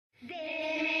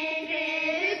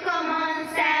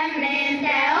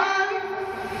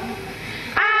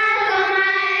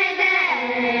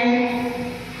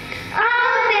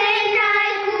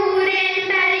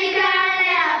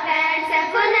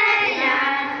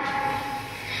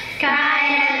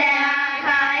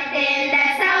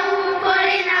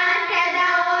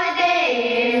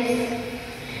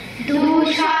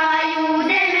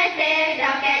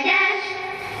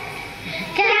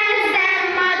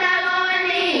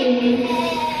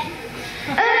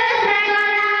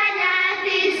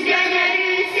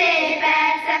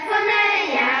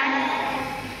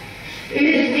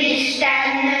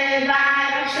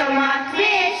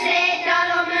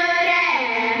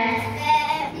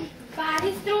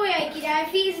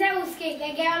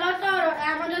Szépsége alatt arról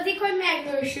álmodozik, hogy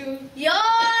megnősül.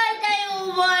 Jaj, de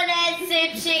jó volna egy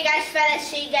szépséges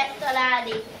feleséget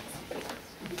találni.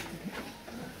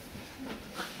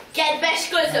 Kedves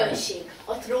közönség,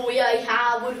 a trójai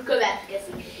háború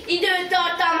következik.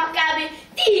 Időtartalma kb.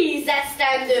 10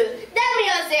 esztendő, de mi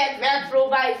azért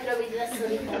megpróbáljuk rövidre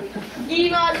szorítani.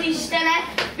 Íme az istenek,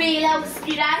 Péleusz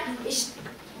király és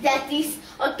Tetisz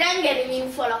a tengeri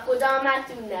nymfalakodalmát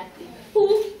ünnepli. Hú,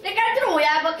 nekem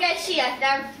Trójába kell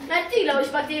sietnem, mert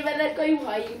tilosba tévednek a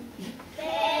juhaim.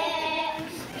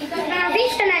 Miközben az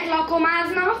istenek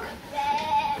lakomáznak,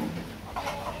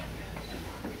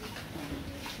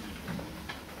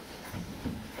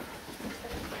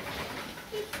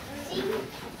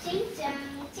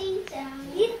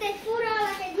 Itt egy fura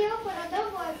alak egy jókora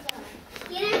dobozzal.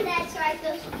 Kirendelt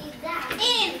sajtos pizzát.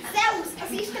 Én, Zeus,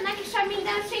 az istenek és a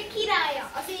mindenség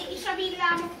királya, az ég és a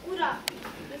villámok ura.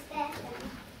 Tiszteltem.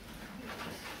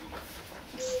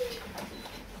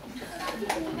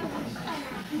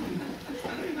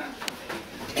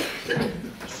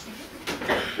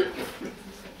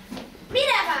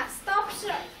 Mire vársz,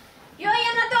 tapsra?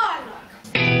 Jöjjön a dalnak!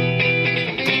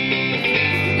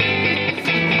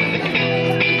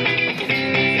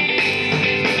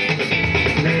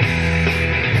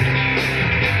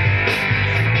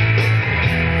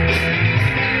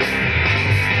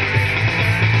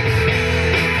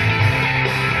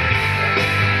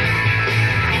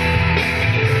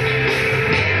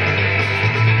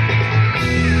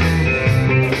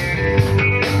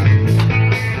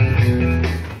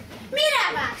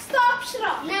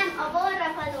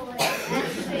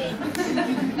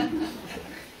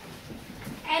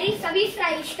 Erisza Visszra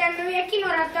istennője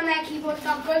kimaradt a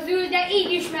meghívottak közül, de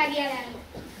így is megjelent.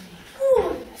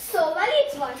 Úr, szóval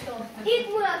itt vagytok, itt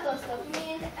mulatoztok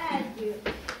mind együtt.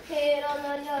 Héra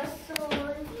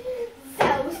nagyasszony,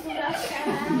 Zeus uraság,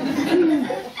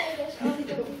 és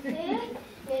Antitér,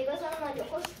 még az a nagy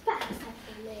okos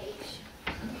Persephone is.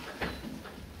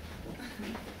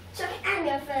 Csak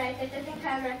engem felejtettetek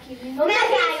el meghívni.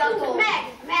 Megálljatok meg,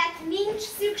 mert nincs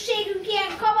szükségünk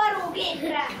ilyen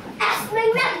kavarógépre. Ezt még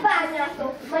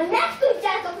megbánjátok, majd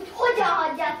megtudjátok, hogy hogyan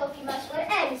hagyjátok ki máskor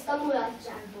Eriszt a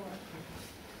mulatságból.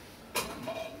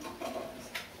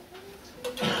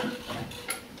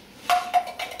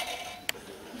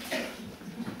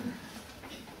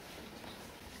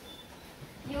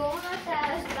 Jó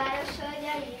hatás, báros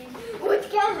hölgyeim! Úgy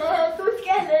kellett,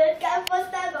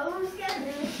 káposztába hús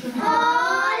kellett.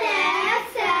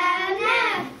 Alexelnek!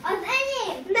 Az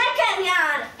enyém! Nekem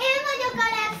jár! Én vagyok a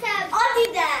legszebb! Add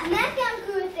ide! Nekem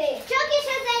küldték! Csak is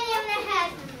az enyém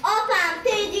lehet! Apám,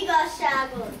 tégy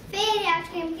igazságot!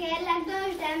 Férjekém, kérlek,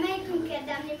 döntsd el, melyikünk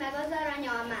érdemli meg az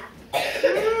aranyalmát.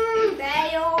 De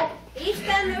jó,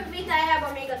 istennők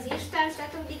vitájában még az Isten se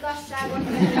tud igazságot.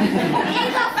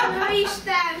 Még a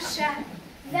főisten se.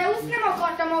 Zeus nem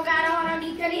akarta magára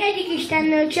haragítani egyik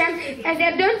istennőt sem,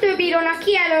 ezért döntőbírónak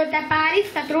kijelölte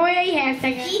Páriszt, a trójai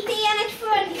herceget. Ítéljen egy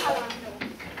földi halandó.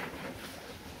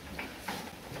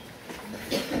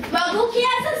 Maguké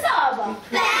ez a szalva?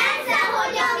 Persze,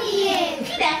 hogy a miénk!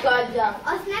 Kinek adjam?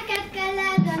 Azt neked kell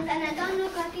eldöntened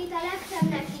annak, akit a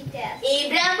legszebbnek ítélsz.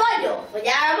 Ébren vagyok? Vagy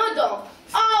álmodom?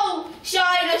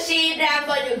 Sajnos ébren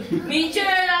vagyok.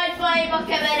 Micsoda nagy bajba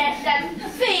keveredtem.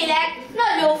 Félek,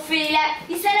 nagyon félek,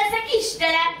 hiszen ezek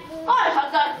istenek.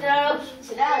 Halhatatlanok, és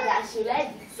ráadásul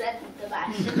egyik szebb, mint a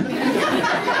másik.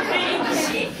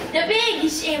 De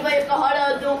mégis én vagyok a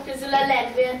halandók közül a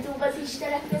legvéltóbb az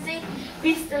istenek közé.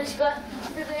 Biztos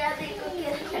gazdajátékok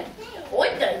kérlek.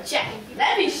 Hogy döntsek?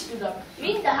 Nem is tudom.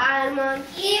 Mind a hárman.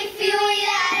 Ifjúj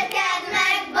lelked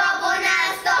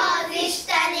megbabonázta az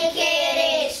isteni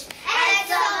kérés. Egy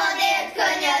szabadért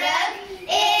könyörög,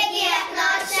 égiek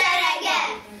nagy serege.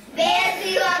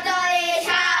 Vérzivatal és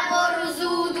háború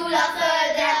zúdul a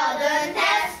földre, ha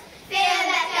döntesz.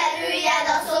 Félbe kerüljed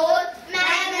a szót,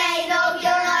 meg ne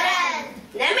idogjon a rend.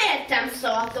 Nem értem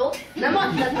szóltok, nem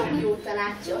adtatok jó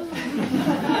tanácsot.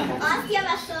 Azt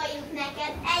javasoljuk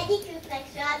neked, egyiküknek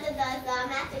se adod az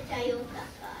almát, hogyha jót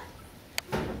akar.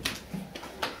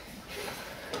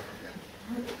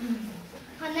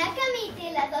 Ha nekem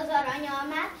ítéled az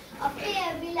aranyalmát, a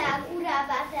fél világ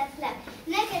urává teszlek.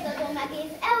 Neked adom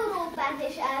egész Európát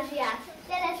és Ázsiát.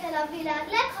 Te leszel a világ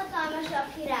leghatalmasabb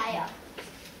királya.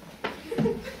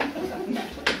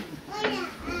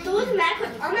 Tudd meg,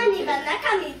 hogy amennyiben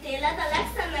nekem ítéled a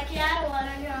legszebbnek járó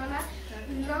aranyalmát,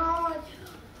 nagy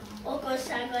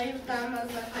okossággal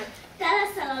jutalmaznak meg. Te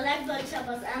leszel a legbölcsebb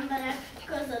az emberek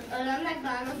között. Örömnek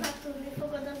bánatnak tudni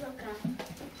fogod az okát.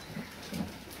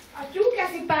 A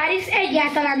tyúkeszi Párisz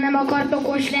egyáltalán nem akart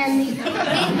okos lenni.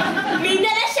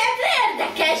 Minden esetre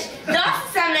érdekes, de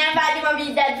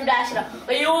hallásra.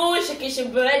 A jósok és a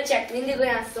bölcsek mindig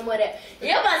olyan szomorú.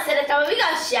 Jobban szeretem a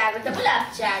vigasságot, a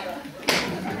mulatságot.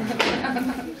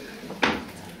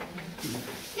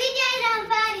 Figyelj rám,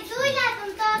 Párizs, úgy látom,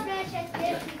 talpra esett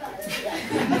férfi gaz.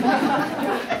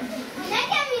 Ha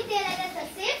nekem ítéled a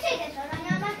szépséges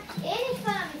aranyalmat, én is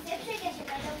valami szépségeset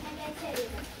adok neked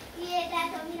cserébe. Tiéd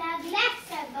lehet a világ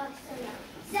legszebb asszonya.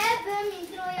 Szebből, mint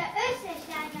Trója összes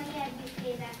lányai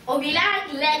együttében. A világ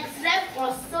legszebb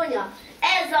asszonya.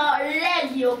 Ez a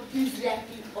legjobb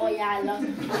üzleti ajánlat,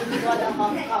 amit valaha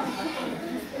kaphatunk.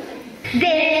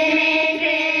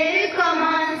 Démétrő,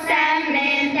 komon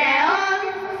szemben te on,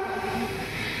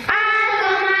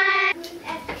 áltomán.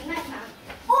 Ezt még megnám.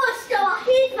 Ostoba,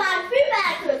 hit már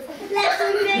füvelköd!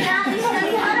 Leszünk még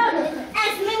állistani haragod?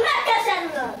 Ezt még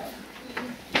megkeserülöd!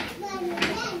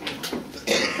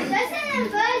 Köszönöm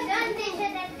bölcs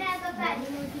döntésedet, drága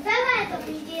Párizs. Beváltom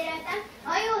ígéretem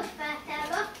hajós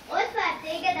pártába, ott vár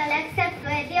téged a legszebb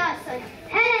földi asszony.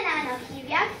 Helenának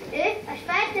hívják, ő a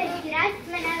spártai király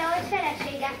Menelaos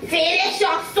felesége. Férjes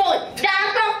asszony, de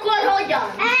hát akkor hogyan?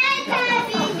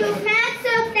 Eltelvígyük,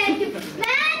 megszöktetjük,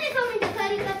 menni fog, mint a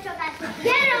karikacsapás.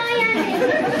 Gyere,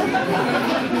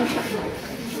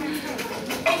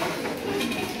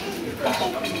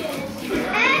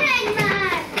 eredj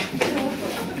már!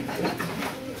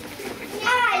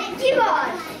 Állj, ki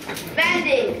vagy?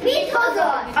 Vendég, Mit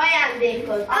hozol?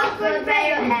 ajándékot. Akkor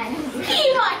bejöhetsz. Ki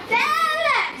vagy te,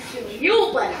 Alex?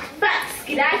 Jó barát, Pász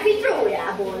királyfi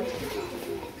Trójából.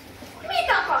 Mit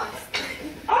akarsz?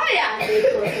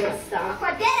 Ajándékot hoztam.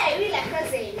 Akkor gyere, ülj le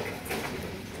közénk.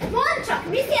 Mondd csak,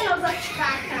 mit jelölt a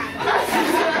spárkába? Azt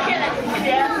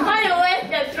hiszem, ha jó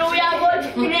értem Trójából,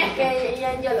 minek kell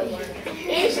ilyen gyalogolni.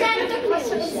 És nem tök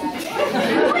hosszúság.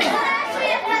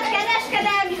 Ugyanásért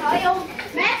kereskedelmi hajó.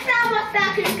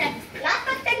 Megtámadták őket.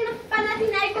 Láttad tegnap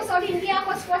Panathinaikos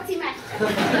Olimpiakos foci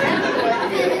meccset?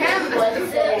 Nem volt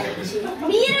szerencsém.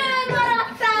 Miről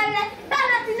maradtál le?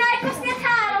 Panathinaikos nyert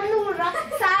 3-0-ra.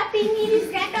 Szálpingiris,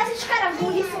 Gekkász és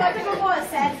Karagulis voltak a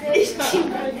gólszerzők. És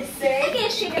csinálni szép.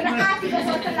 Egészségedre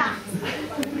átigazolt a lác.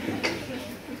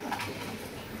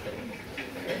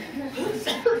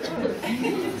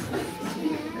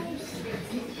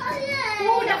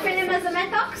 Hú, de félem ez a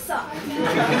metaxa.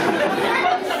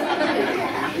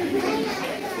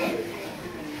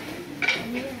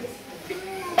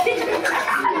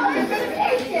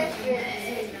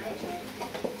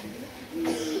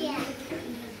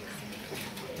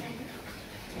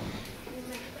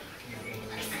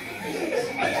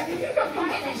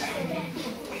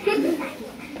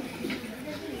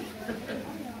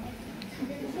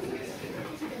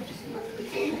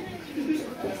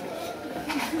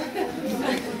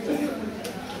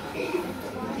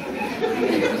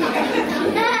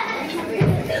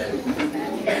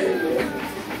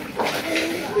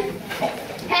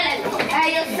 Helen,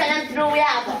 eljössz velem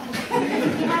Trójába?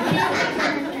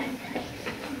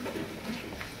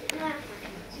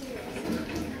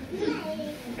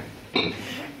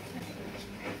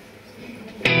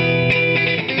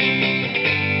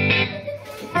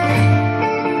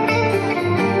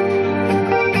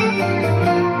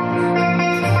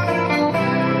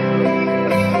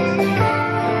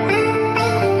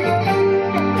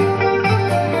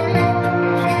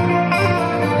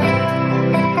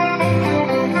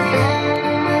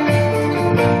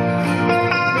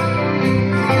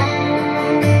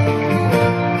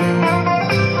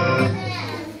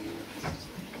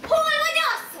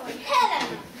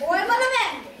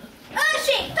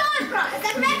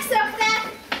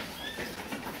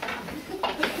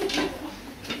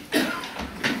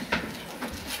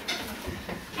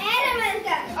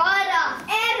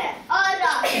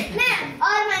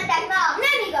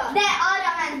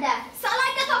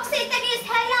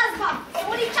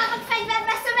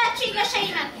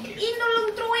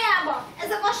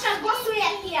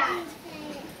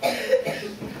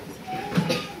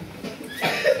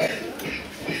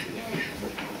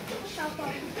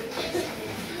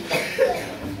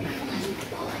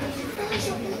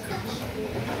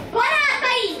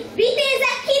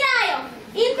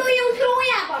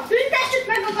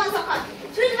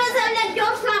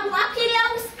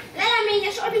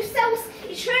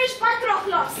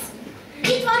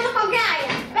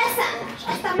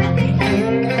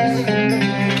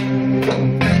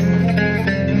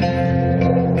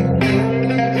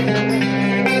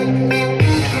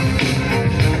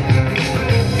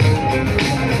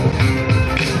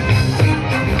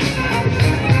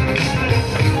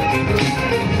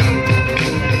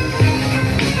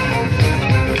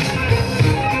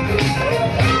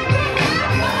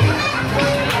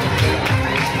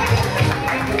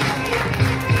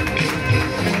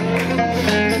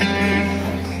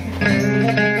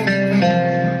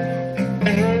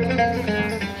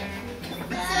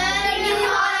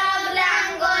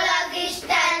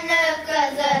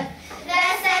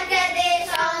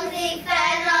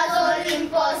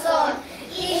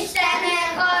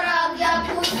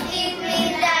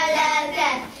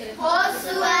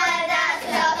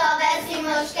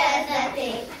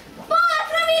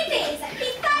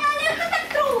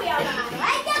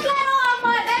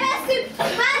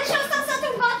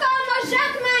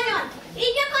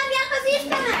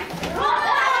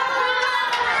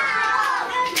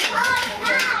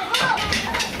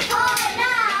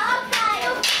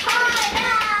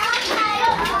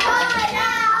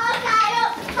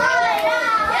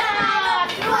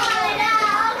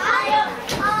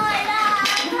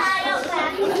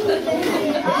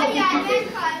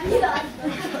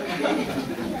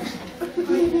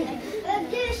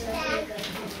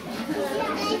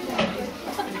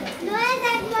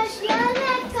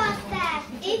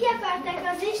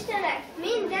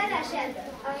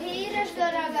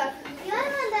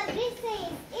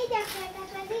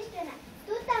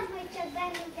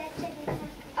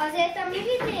 Azért, ami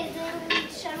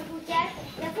vitézzünk kutyát,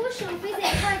 de fussunk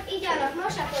vizet, hogy igyanak,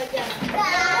 mosakodjanak.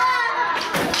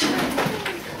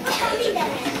 Akkor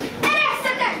mindenek.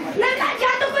 Eresztetek! Nem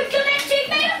látjátok, hogy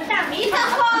követségbe jöttem? Mit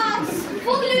akarsz?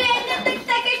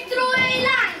 Foglőjegyetek egy trójai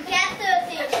lány! Kettőt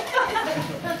is.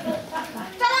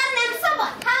 Talán nem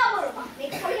szabad háborúba.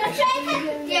 Még fogja sejteni?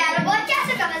 Ti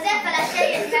elrobotjátok a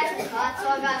vezérfeleségét, mert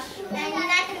harcolgass. Ennyi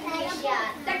nekünk is jár.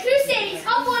 De Krüszénisz,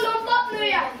 Apollon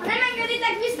papnője! Ha nem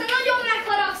engeditek vissza, nagyon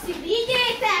megharagszik!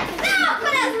 Vigyétek! Ne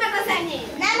akkor ez meg az enyém!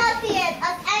 Nem a tiéd,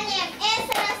 az enyém. Én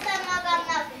szereztem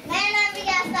magamnak. Miért nem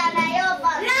vigyáztál rá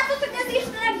jobban? Látod, hogy az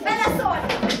Istenek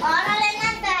beleszóltak. Arra én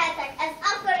nem tehetek, ez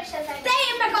akkor is az enyém. De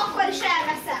én meg akkor is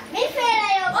elveszem. Miféle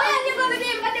jog? Olyan jogom, hogy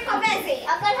én vagyok a vezér.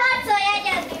 Akkor harcolj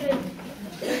egyedül!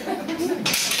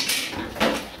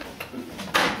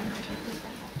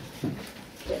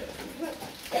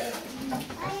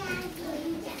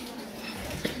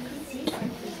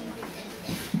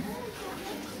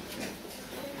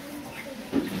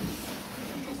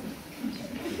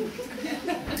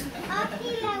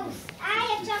 Achilleus, állj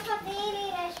a csapat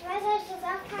élére és vezesd az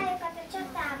akkályokat a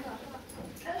csatába.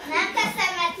 Nem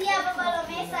teszem, mert hiába való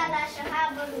mészárlás a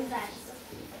háborúzás.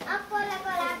 Akkor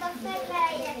legalább a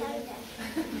fegyvereidet ide.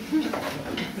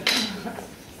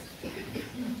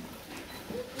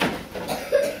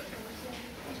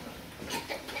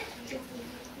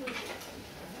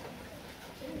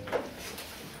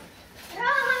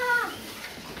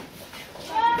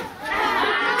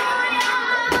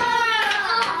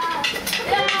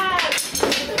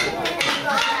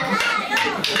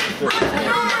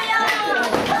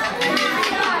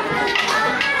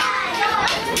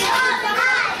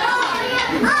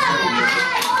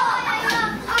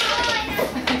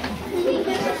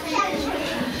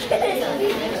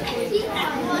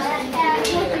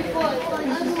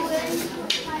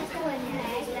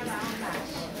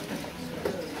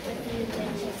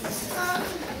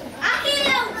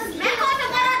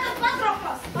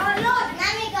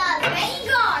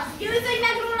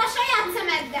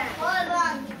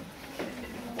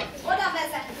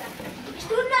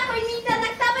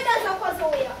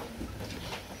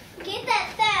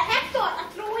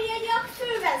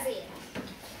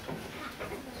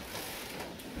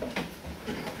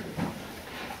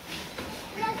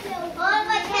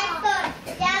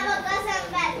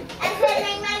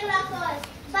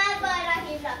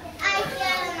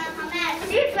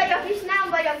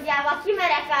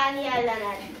 Kimerek állni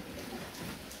ellened.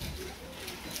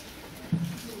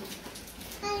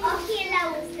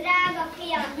 Achilleus, drága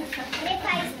fiam,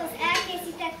 Héphaistos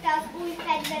elkészítette az új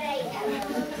fegyvereiket.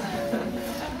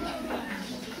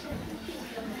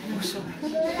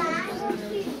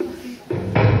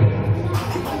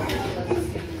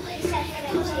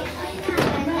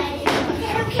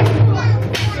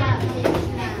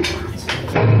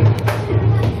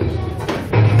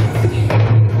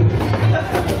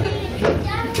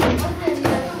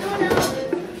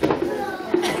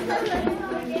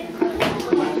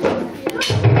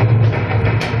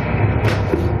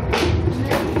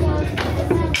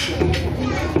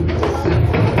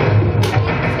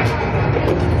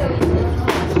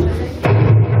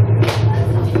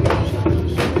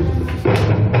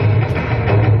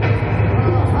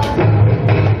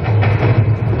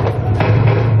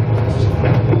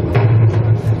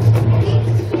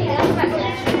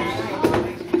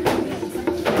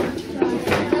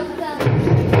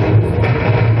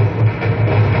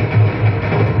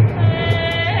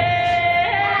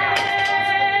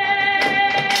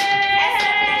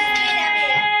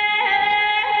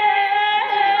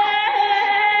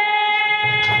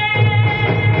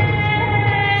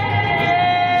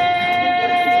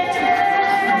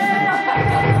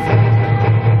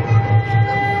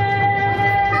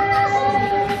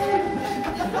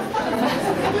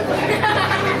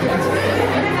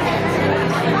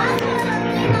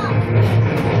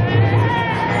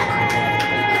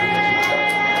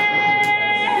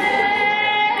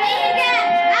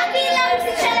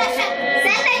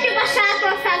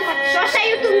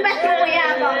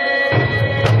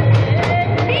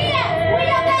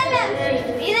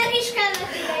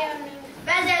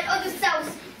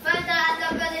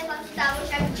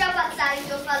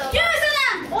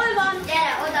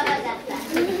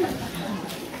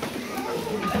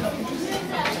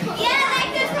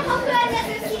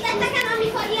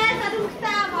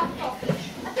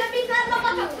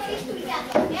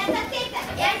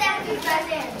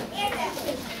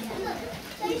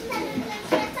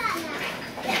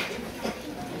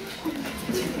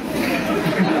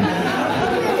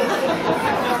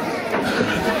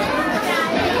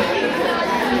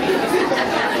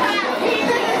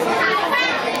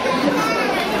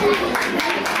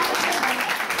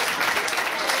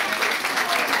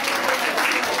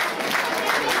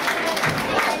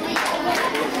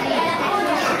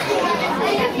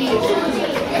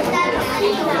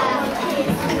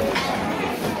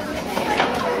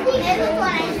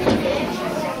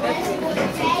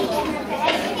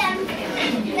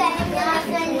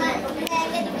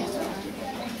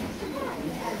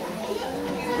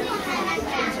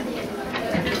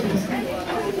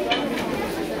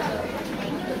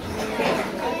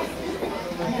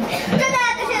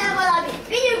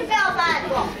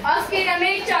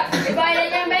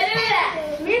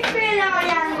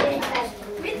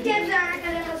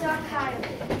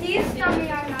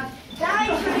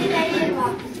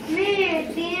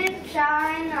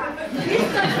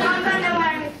 Biztos van benne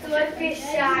valami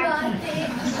turpisság.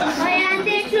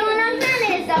 Ajándéklónak ne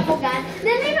nézd a fogát,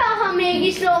 de mi van, ha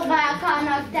mégis lóvá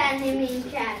akarnak tenni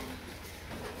minket?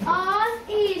 Az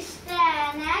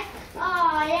Istennek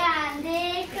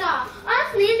ajándéka.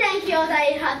 Azt mindenki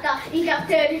odaírhatta, inkább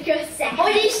törjük össze.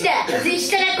 Hogy Isten? Az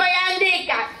Istenek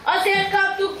ajándékát? Azért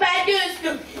kaptuk, mert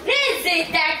győztük.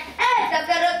 Nézzétek!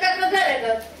 Eltakarodtak a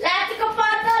görögök. Láttuk a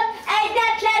parton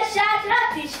egyetlen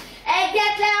sátrat is,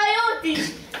 egyetlen hajót is.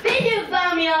 Vigyük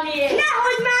valami, amiért.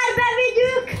 Nehogy már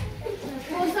bevigyük!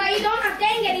 Poseidon, a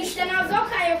tengeristen az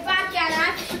okályok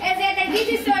bátyjánál, ezért egy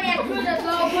víziszörnyet küldött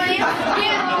lófolja,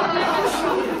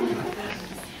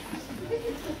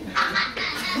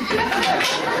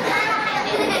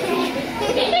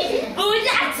 Úgy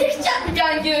látszik, csak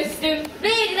ugyan győztünk.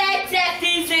 Végre egyszer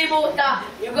 10 év óta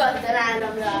nyugodtan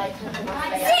állom rajta.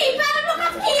 Szépen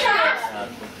magad király!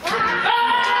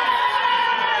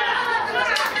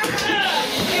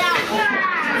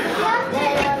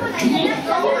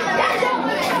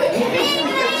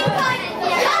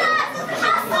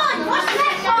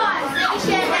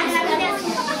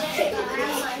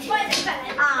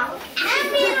 Nem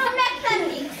bírom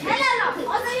megtenni! Helena,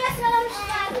 hazajössz velem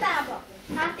Spártába?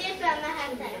 Hát éppen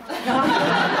mehetek.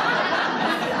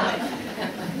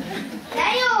 De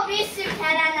jó, visszük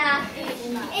Helenát is.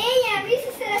 Éljen,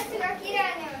 visszaszereztük a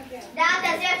királynőket. De hát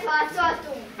ezért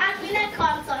harcoltunk. Hát minek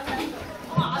harcoltunk?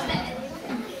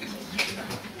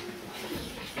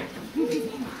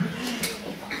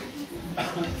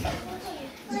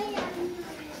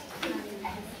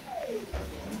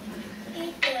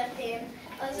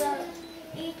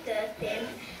 Így történt.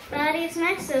 Párizs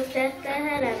megszöktette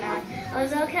Helenát.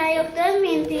 Az akályok több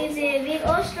mint 10 évig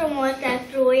ostromolták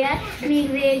Tróját,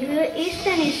 míg végül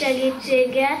isteni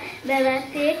segítséggel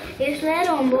bevették és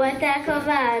lerombolták a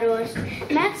várost.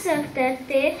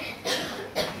 Megszöktették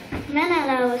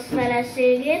Menelaos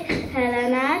feleségét,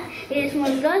 Helenát, és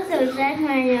most gazdag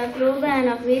zsákmánnyal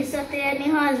próbálnak visszatérni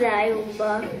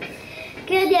hazájukba.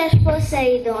 Kegyes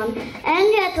Poseidon,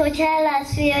 engedd, hogy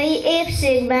Hellász fiai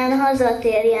épségben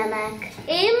hazatérjenek.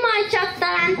 Én majd csak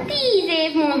talán 10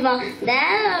 év múlva, de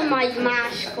majd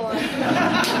máskor.